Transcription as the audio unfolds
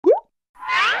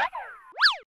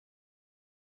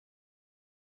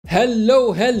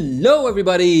Hello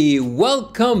everybody,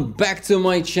 welcome back to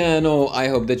my channel. I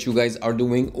hope that you guys are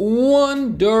doing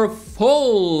wonderful.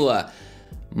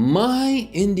 My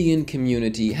Indian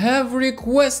community have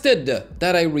requested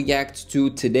that I react to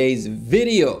today's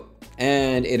video,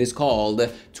 and it is called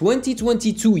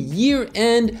 2022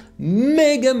 year-end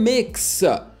Megamix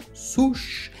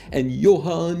Sush and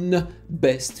Yohan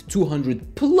best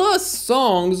 200 plus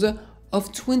songs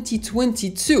of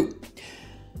 2022.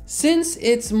 Since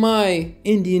it's my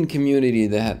Indian community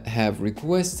that have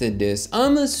requested this,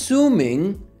 I'm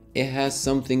assuming it has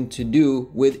something to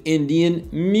do with Indian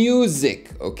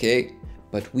music, okay?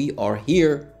 But we are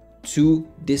here to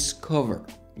discover,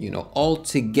 all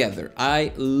together.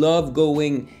 I love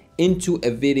going into a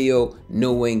video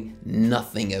knowing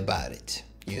nothing about it,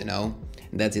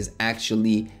 That is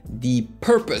actually the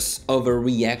purpose of a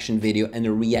reaction video and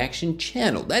a reaction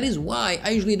channel. That is why I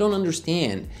usually don't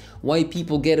understand why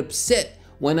people get upset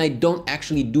when I don't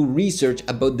actually do research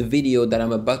about the video that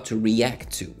I'm about to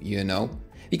react to,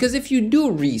 Because if you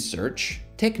do research,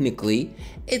 technically,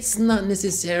 it's not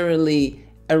necessarily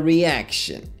a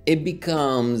reaction. It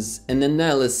becomes an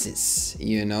analysis,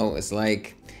 It's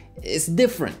like, it's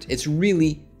different. It's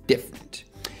really different.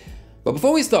 But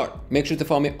before we start, make sure to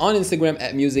follow me on Instagram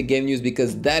at Music Game News,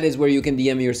 because that is where you can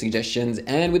DM me your suggestions.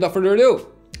 And without further ado,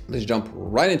 let's jump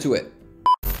right into it.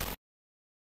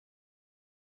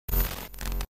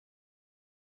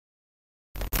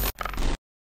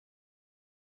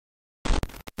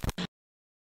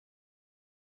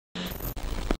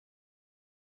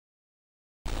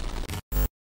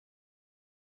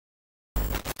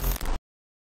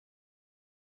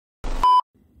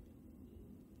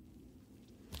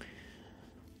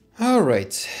 All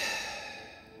right.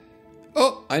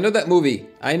 Oh, I know that movie.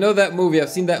 I've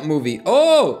seen that movie.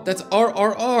 Oh, that's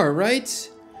RRR, right?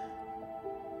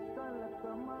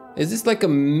 Is this like a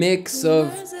mix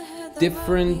of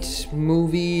different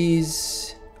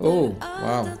movies? Oh,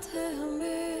 wow.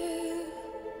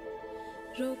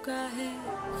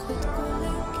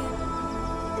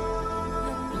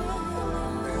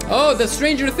 Oh, that's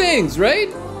Stranger Things,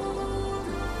 right?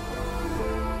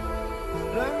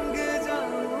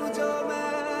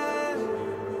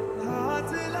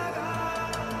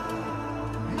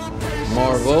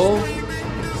 Marvel.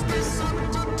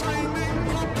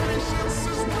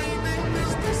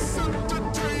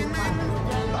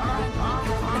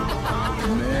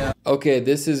 Okay,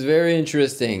 this is very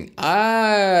interesting.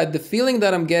 The feeling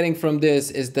that I'm getting from this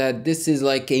is that this is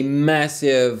like a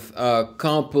massive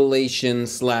compilation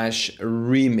slash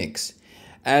remix.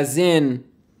 As in,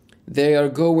 they are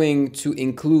going to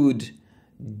include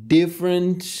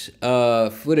different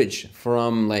footage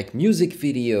from like music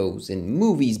videos and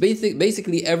movies,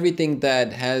 basically everything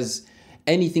that has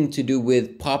anything to do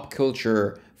with pop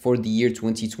culture for the year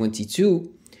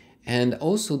 2022. And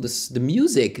also the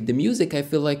music, I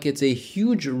feel like it's a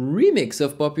huge remix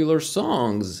of popular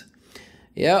songs.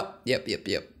 Yep.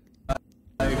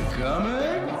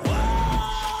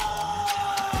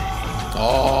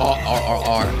 Oh,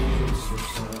 RRR.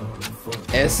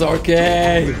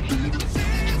 SRK.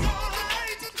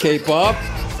 K-pop,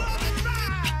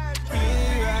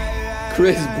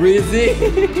 Chris Breezy,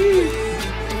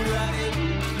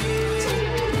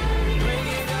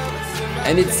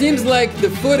 and it seems like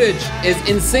the footage is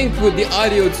in sync with the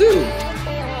audio too.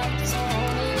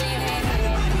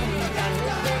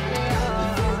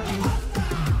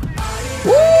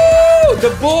 Woo!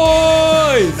 The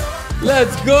boys!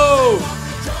 Let's go!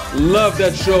 Love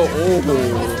that show.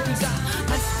 Oh.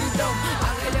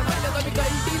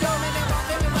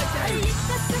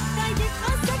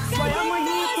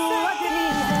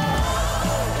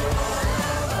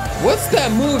 What's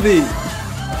that movie?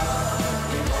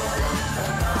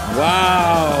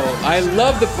 Wow, I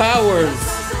love the powers.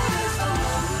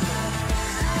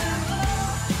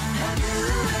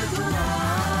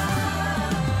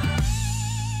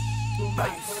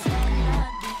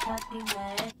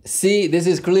 See, this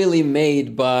is clearly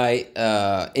made by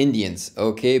Indians,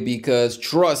 okay? Because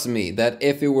trust me, that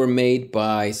if it were made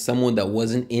by someone that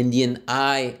wasn't Indian,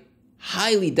 I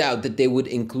highly doubt that they would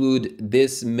include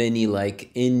this many like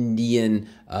Indian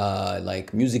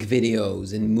like music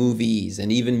videos and movies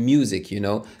and even music,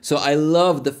 So I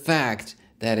love the fact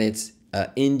that it's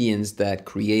Indians that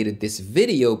created this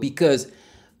video, because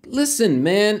listen,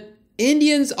 man,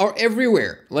 Indians are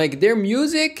everywhere. Like their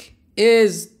music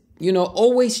is,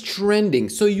 always trending,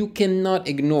 so you cannot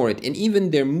ignore it. And even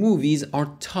their movies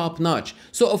are top notch.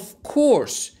 So of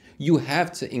course you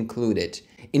have to include it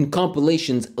in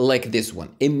compilations like this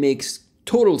one. It makes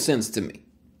total sense to me.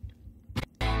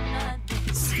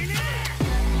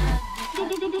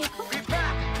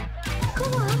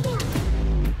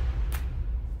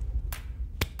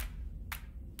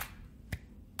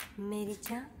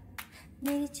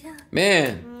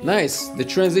 Man, nice. The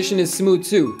transition is smooth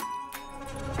too.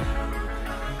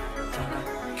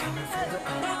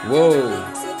 Whoa.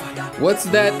 What's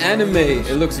that anime?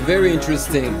 It looks very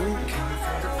interesting.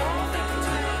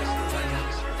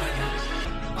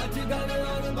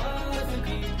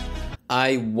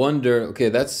 I wonder, okay,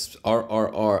 that's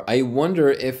RRR. I wonder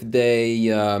if they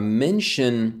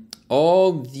mention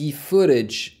all the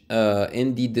footage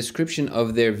in the description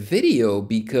of their video,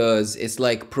 because it's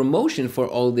like promotion for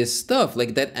all this stuff.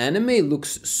 Like, that anime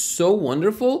looks so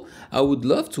wonderful. I would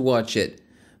love to watch it.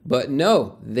 But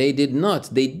no, they did not.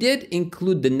 They did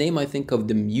include the name, I think, of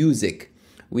the music.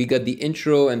 We got the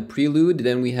intro and prelude.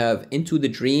 Then we have Into the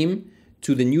Dream,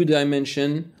 To the New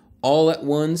Dimension, All at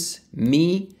Once,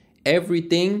 Me,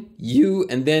 Everything, You,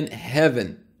 and then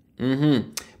Heaven.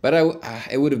 But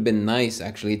it would have been nice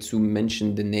actually to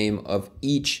mention the name of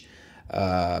each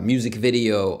music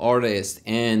video, artist,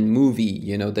 and movie,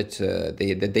 you know,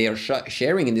 that they are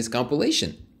sharing in this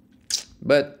compilation.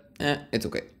 But it's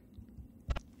okay.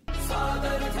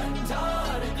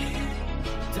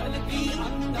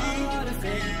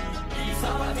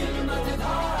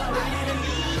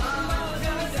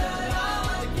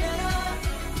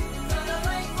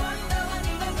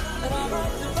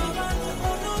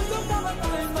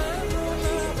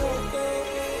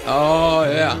 Oh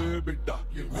yeah.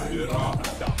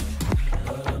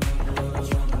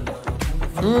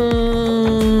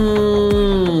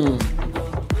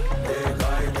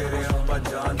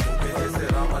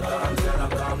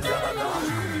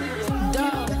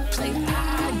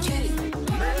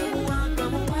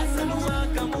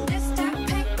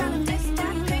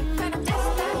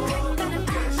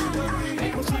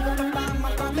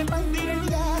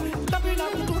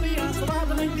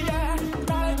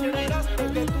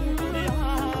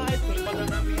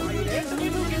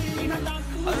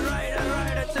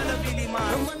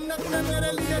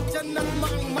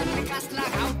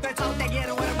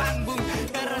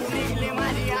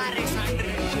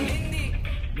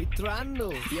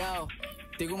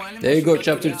 There you go,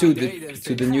 chapter 2,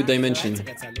 to the new dimension.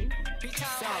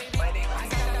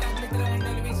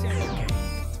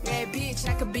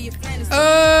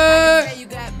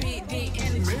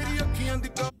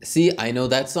 See, I know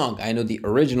that song. I know the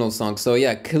original song. So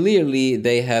yeah, clearly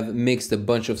they have mixed a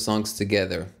bunch of songs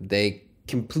together. They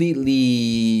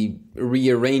completely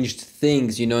rearranged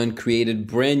things, you know, and created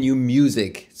brand new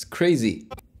music. It's crazy.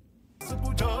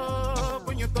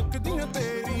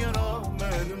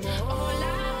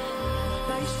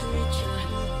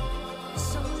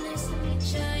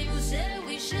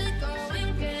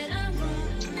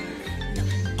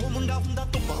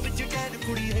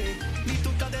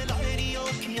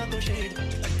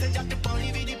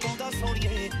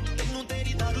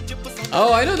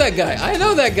 Oh, I know that guy. I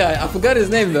know that guy. I forgot his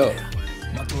name though.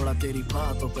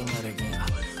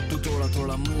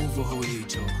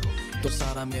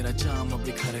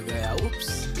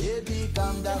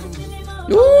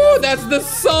 Ooh, that's the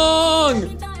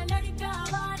song.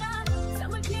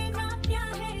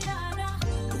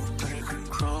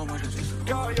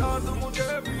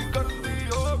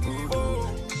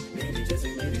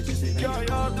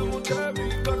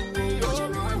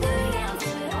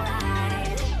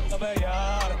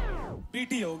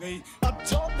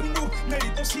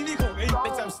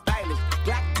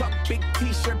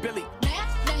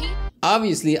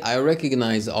 Obviously, I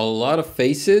recognize a lot of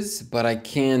faces, but I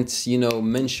can't, you know,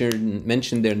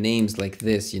 mention their names like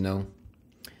this, you know.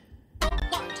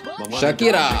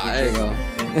 Shakira, there you go.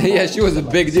 Yeah, she was a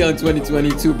big deal in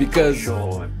 2022 because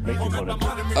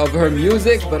of her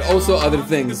music, but also other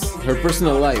things, her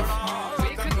personal life.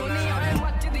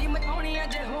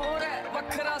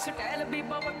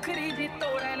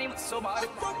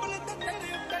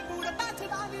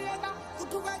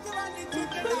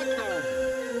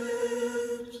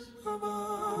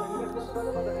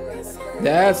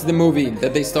 That's the movie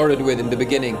that they started with in the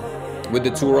beginning, with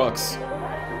the two rocks.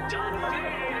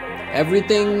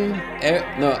 Everything,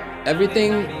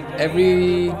 everything,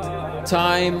 every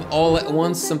time, all at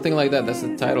once, something like that. That's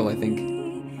the title, I think.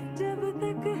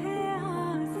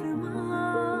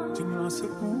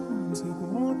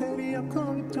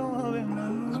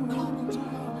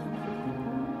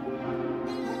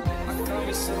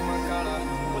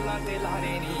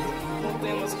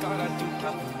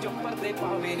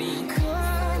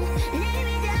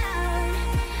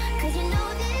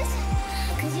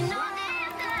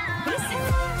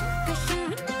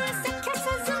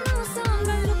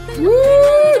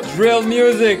 Woo! Drill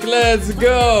music, let's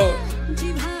go!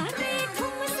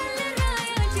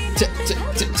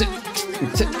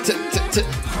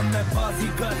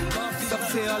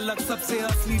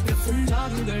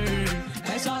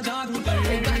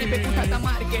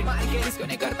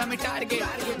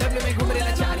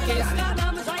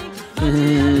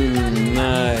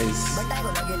 Nice.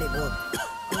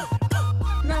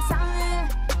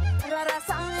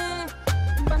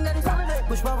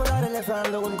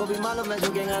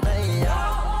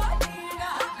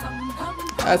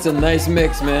 That's a nice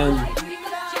mix, man.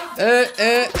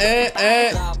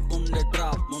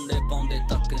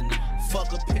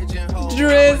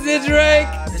 Drizzy Drake,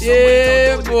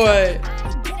 yeah, boy.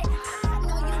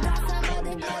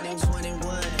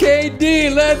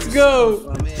 KD, let's go.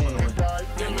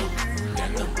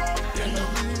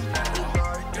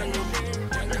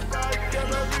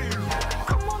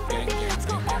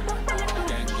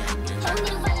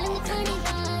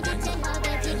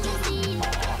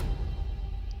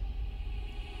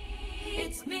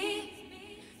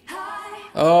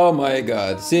 Oh my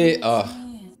God. See,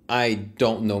 I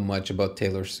don't know much about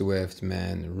Taylor Swift,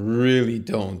 man. Really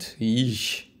don't.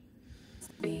 Yeesh.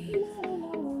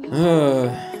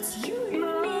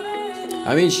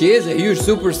 I mean, she is a huge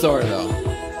superstar, though.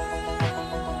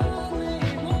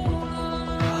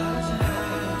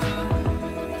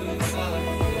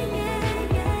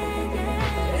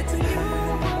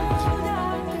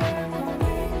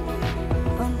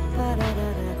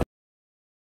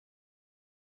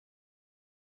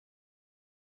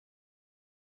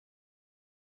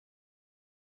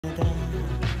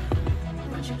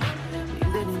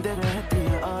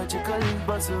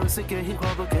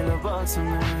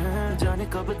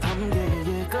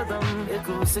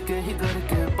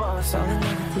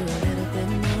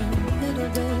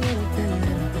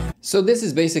 So this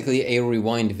is basically a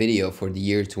rewind video for the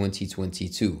year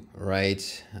 2022,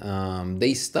 right?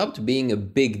 They stopped being a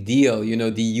big deal, you know,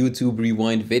 the YouTube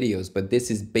rewind videos, but this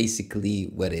is basically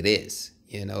what it is,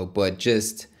 you know, but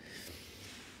just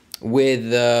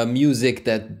with music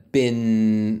that's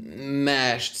been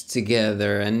mashed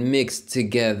together and mixed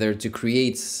together to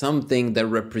create something that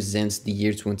represents the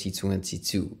year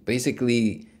 2022.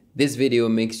 Basically, this video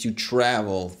makes you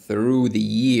travel through the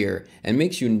year and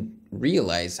makes you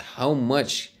realize how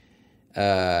much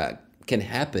can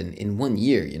happen in one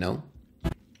year, you know?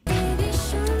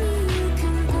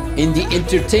 In the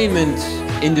entertainment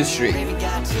industry.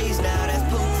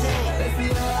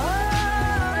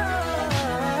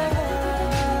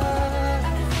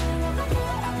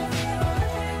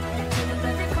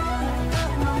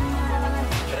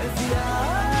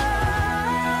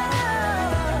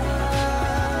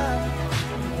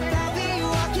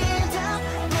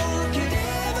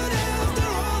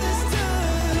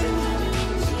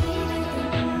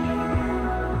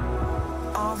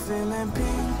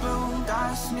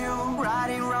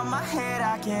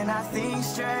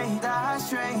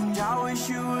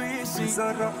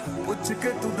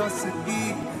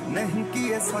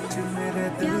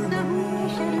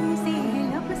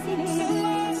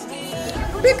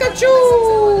 Pikachu!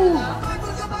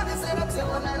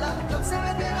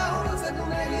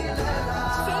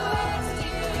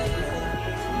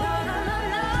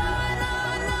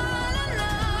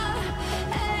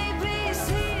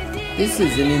 This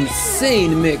is an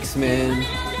insane mix, man.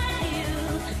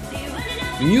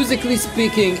 Musically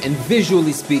speaking and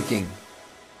visually speaking.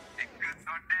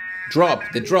 Drop,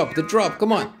 the drop,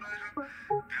 come on.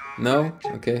 No?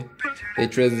 Okay.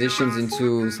 It transitions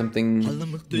into something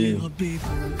new.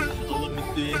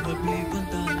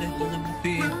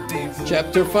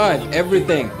 Chapter 5,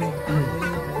 everything.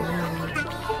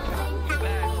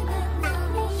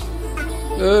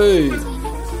 Hey!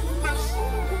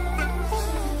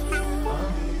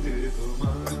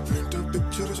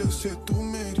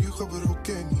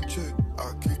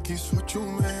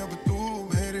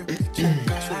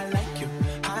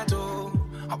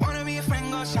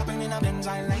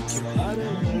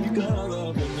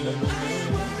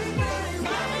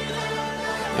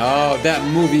 Oh, that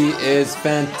movie is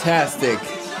fantastic.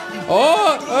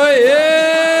 Oh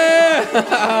yeah!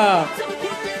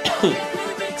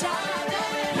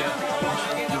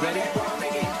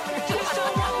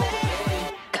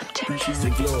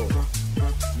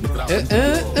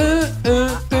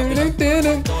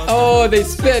 Oh, they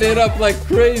sped it up like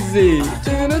crazy.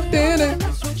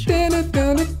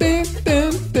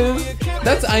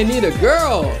 That's I Need a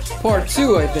Girl, part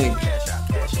 2, I think.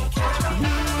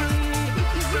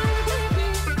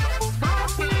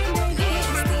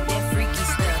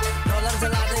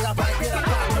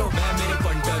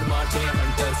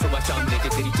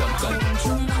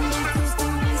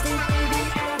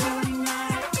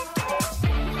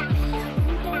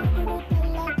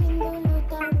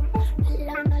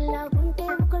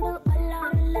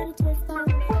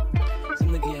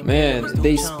 Man,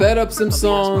 they sped up some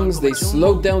songs, they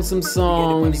slowed down some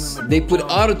songs, they put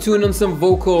auto-tune on some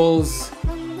vocals.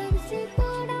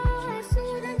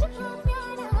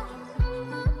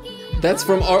 That's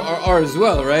from RRR as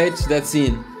well, right? That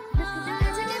scene.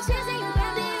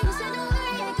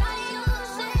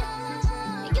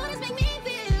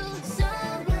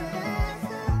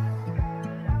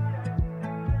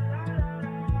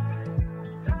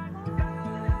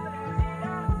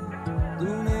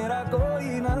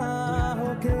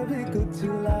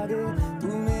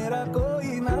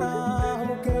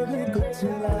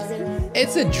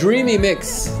 It's a dreamy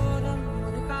mix.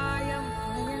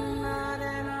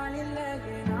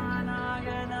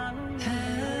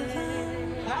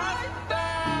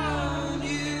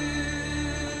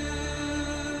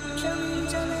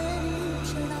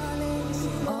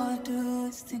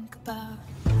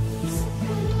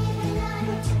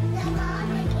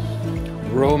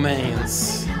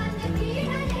 Romance.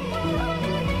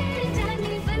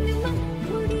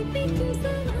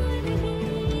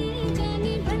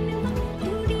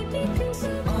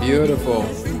 Beautiful.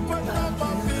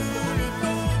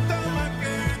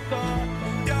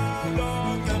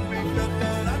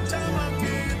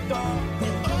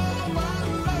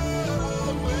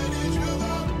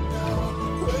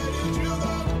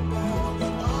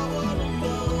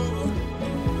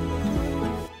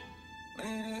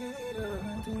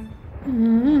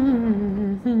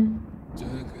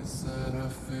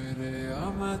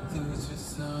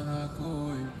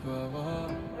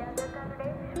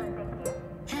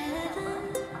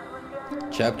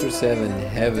 Chapter 7,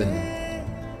 Heaven.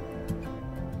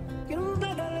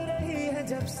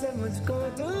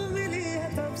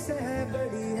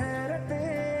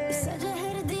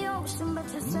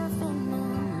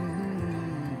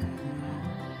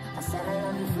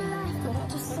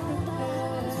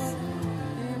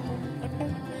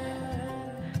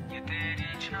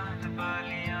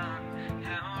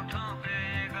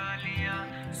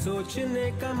 सोचने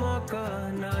का मौका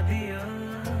ना दिया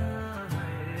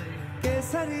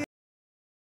केसरी।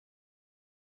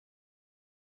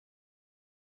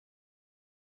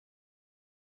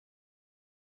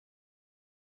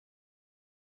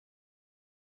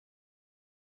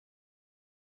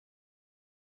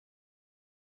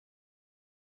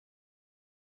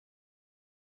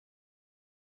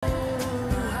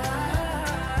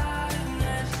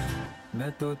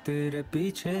 मैं तो तेरे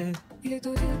पीछे ये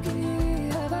तो दिल की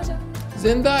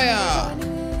Zendaya.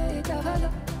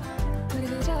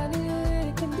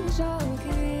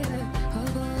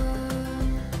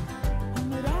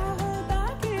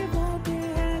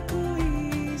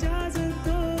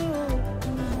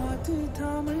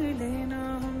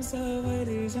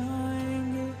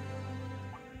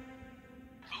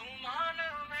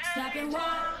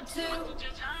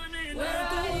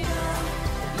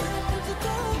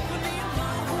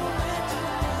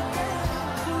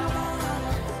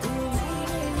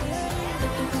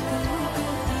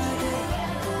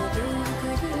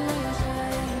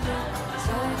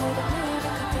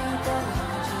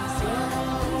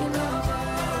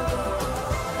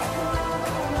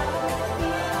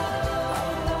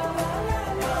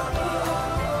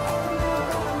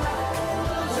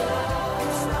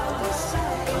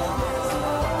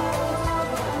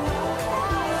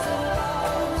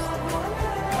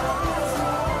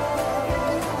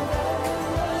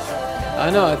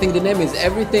 I know, I think the name is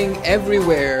Everything,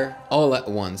 Everywhere, All at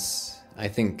Once, I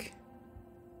think.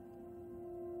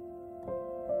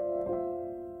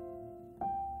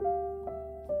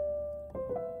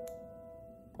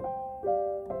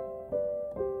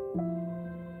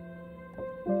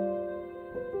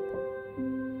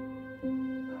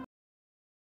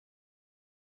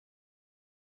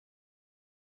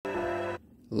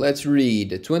 Let's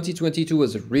read. 2022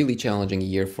 was a really challenging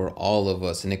year for all of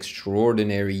us, an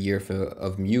extraordinary year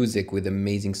of music with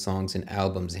amazing songs and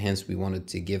albums. Hence, we wanted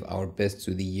to give our best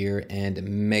to the year and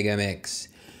Megamix.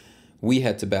 We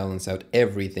had to balance out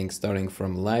everything, starting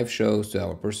from live shows to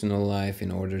our personal life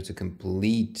in order to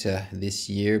complete this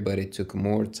year, but it took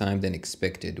more time than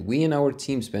expected. We and our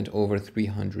team spent over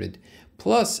 300+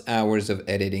 hours of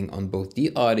editing on both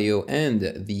the audio and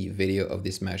the video of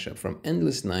this mashup. From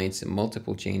endless nights,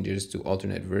 multiple changes to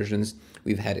alternate versions,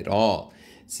 we've had it all.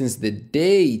 Since the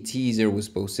day teaser was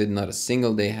posted, not a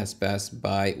single day has passed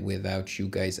by without you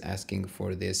guys asking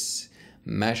for this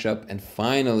mashup. And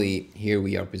finally, here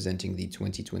we are presenting the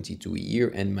 2022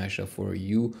 year-end mashup for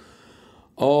you.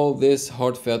 All this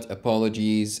heartfelt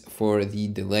apologies for the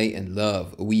delay and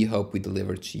love. We hope we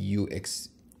deliver to you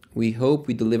We hope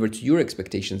we delivered to your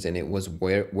expectations and it was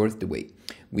worth the wait.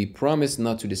 We promise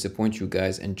not to disappoint you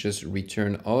guys and just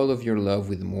return all of your love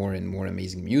with more and more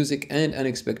amazing music and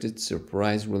unexpected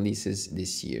surprise releases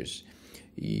this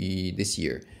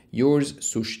year. Yours,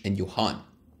 Sush and Yohan.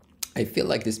 I feel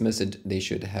like this message, they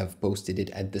should have posted it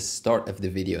at the start of the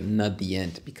video, not the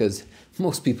end, because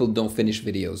most people don't finish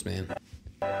videos, man.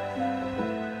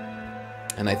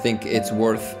 And I think it's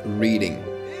worth reading.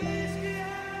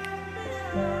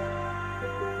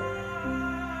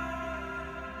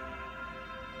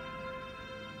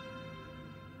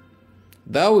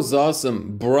 That was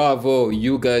awesome. Bravo.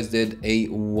 You guys did a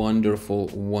wonderful,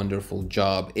 wonderful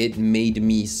job. It made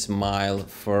me smile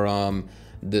from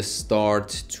the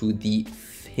start to the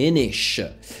finish.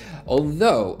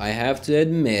 Although I have to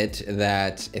admit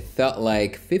that it felt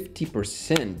like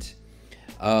 50%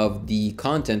 of the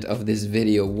content of this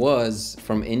video was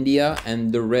from India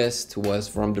and the rest was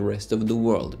from the rest of the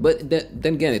world. But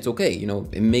then again, it's okay. You know,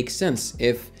 it makes sense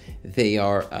if they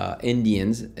are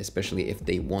Indians, especially if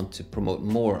they want to promote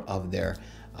more of their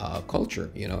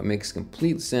culture. You know, it makes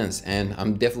complete sense, and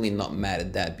I'm definitely not mad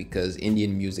at that because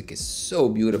Indian music is so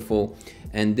beautiful,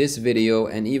 and this video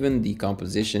and even the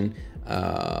composition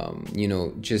you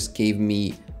know, just gave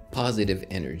me positive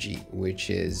energy, which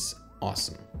is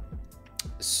awesome.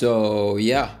 So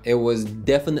yeah, it was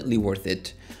definitely worth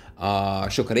it.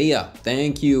 Shukriya,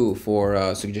 thank you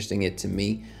for suggesting it to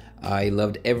me. I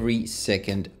loved every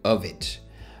second of it.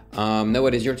 Now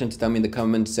it is your turn to tell me in the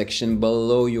comment section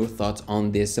below your thoughts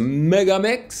on this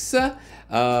Megamix.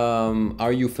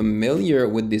 Are you familiar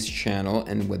with this channel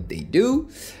and what they do?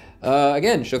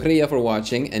 Again, shukriya for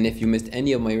watching, and if you missed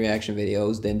any of my reaction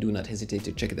videos, then do not hesitate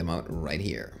to check them out right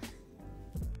here.